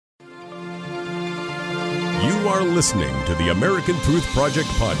You are listening to the American Truth Project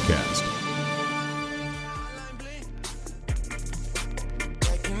podcast.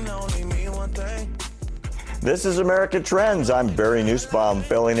 This is America Trends. I'm Barry Nussbaum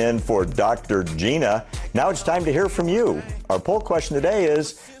filling in for Dr. Gina. Now it's time to hear from you. Our poll question today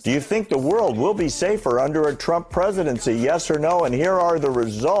is, do you think the world will be safer under a Trump presidency? Yes or no? And here are the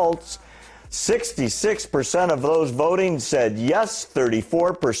results. 66% of those voting said yes,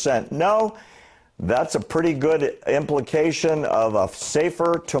 34% no. That's a pretty good implication of a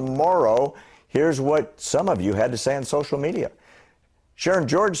safer tomorrow. Here's what some of you had to say on social media. Sharon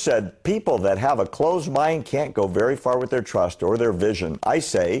George said, people that have a closed mind can't go very far with their trust or their vision. I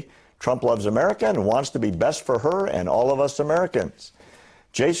say, Trump loves America and wants to be best for her and all of us Americans.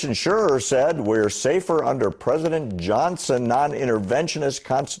 Jason Schurer said, we're safer under President Johnson, non-interventionist,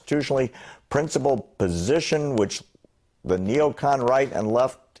 constitutionally principled position, which the neocon right and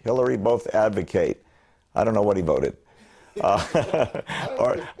left Hillary both advocate. I don't know what he voted. I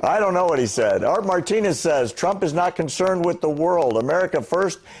don't know what he said. Art Martinez says, Trump is not concerned with the world. America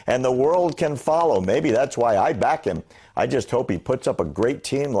first, and the world can follow. Maybe that's why I back him. I just hope he puts up a great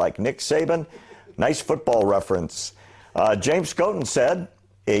team like Nick Saban. Nice football reference. James Scoten said,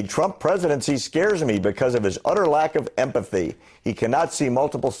 a Trump presidency scares me because of his utter lack of empathy. He cannot see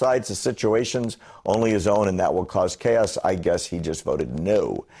multiple sides of situations, only his own, and that will cause chaos. I guess he just voted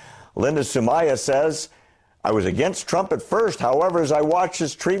no. Linda Sumaya says, I was against Trump at first. However, as I watch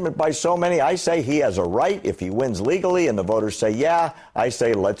his treatment by so many, I say he has a right if he wins legally, and the voters say, yeah, I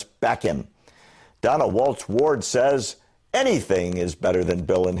say let's back him. Donna Waltz Ward says, anything is better than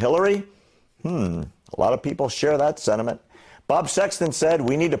Bill and Hillary. A lot of people share that sentiment. Bob Sexton said,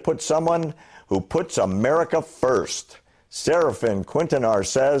 we need to put someone who puts America first. Seraphin Quintanar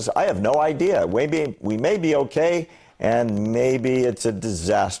says, I have no idea. We may be okay, and maybe it's a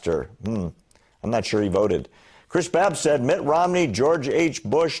disaster. I'm not sure he voted. Chris Babb said, Mitt Romney, George H.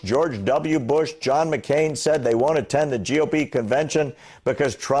 Bush, George W. Bush, John McCain said they won't attend the GOP convention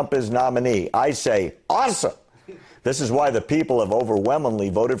because Trump is nominee. I say, awesome. This is why the people have overwhelmingly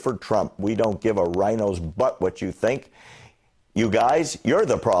voted for Trump. We don't give a rhino's butt what you think. You guys, you're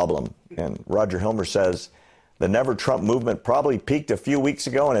the problem. And Roger Hilmer says, the Never Trump movement probably peaked a few weeks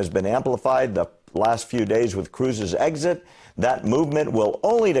ago and has been amplified the last few days with Cruz's exit. That movement will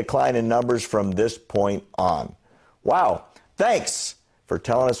only decline in numbers from this point on. Wow. Thanks for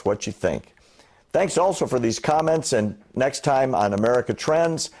telling us what you think. Thanks also for these comments. And next time on America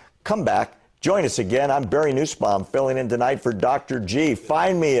Trends, come back. Join us again. I'm Barry Nussbaum filling in tonight for Dr. G.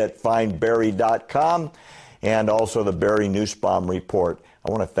 Find me at findbarry.com and also the Barry Nussbaum Report. I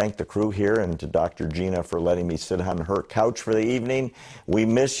want to thank the crew here and to Dr. Gina for letting me sit on her couch for the evening. We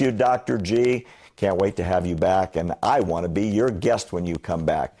miss you, Dr. G. Can't wait to have you back, and I want to be your guest when you come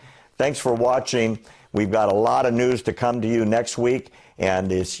back. Thanks for watching. We've got a lot of news to come to you next week,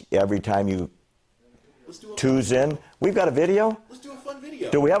 and it's every time you tune in. We've got a video? Let's do a fun video.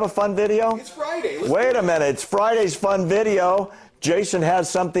 Do we have a fun video? It's Friday. Wait a minute. It's Friday's fun video. Jason has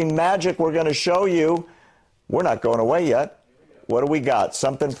something magic we're going to show you. We're not going away yet. What do we got?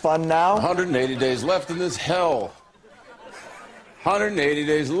 Something fun now? 180 days left in this hell. 180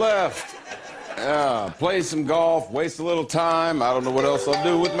 days left. Play some golf, waste a little time. I don't know what else I'll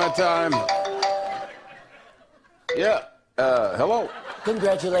do with my time. Yeah, hello.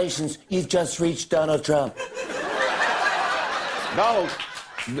 Congratulations, you've just reached Donald Trump.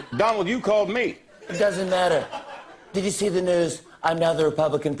 Donald, you called me. It doesn't matter. Did you see the news? I'm now the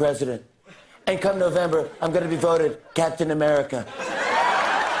Republican president. And come November, I'm going to be voted Captain America.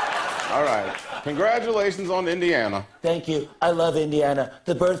 All right. Congratulations on Indiana. Thank you. I love Indiana,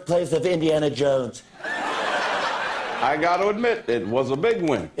 the birthplace of Indiana Jones. I got to admit, it was a big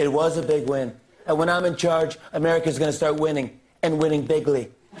win. It was a big win. And when I'm in charge, America's going to start winning, and winning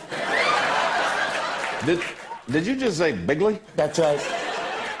bigly. Did you just say bigly? That's right.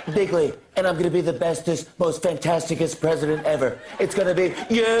 Bigly. And I'm going to be the bestest, most fantasticest president ever. It's going to be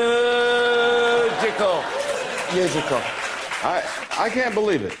musical. Musical. I can't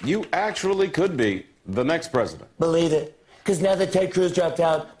believe it. You actually could be the next president. Believe it. Because now that Ted Cruz dropped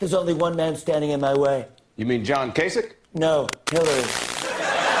out, there's only one man standing in my way. You mean John Kasich? No, Hillary.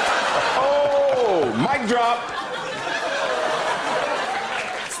 Oh, mic drop.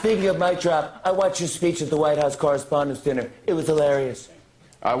 Speaking of mic drop, I watched your speech at the White House Correspondents' Dinner. It was hilarious.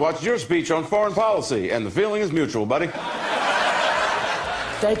 I watched your speech on foreign policy, and the feeling is mutual, buddy.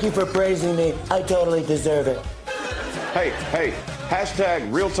 Thank you for praising me. I totally deserve it. Hey,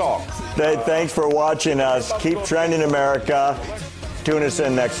 hashtag real talk. Thanks for watching us. Keep trending, America. Tune us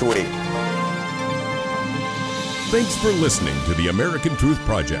in next week. Thanks for listening to the American Truth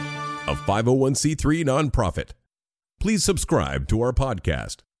Project. a 501c3 nonprofit. Please subscribe to our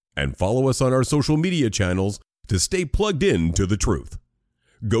podcast and follow us on our social media channels to stay plugged in to the truth.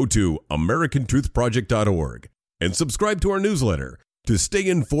 Go to americantruthproject.org and subscribe to our newsletter to stay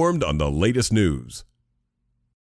informed on the latest news.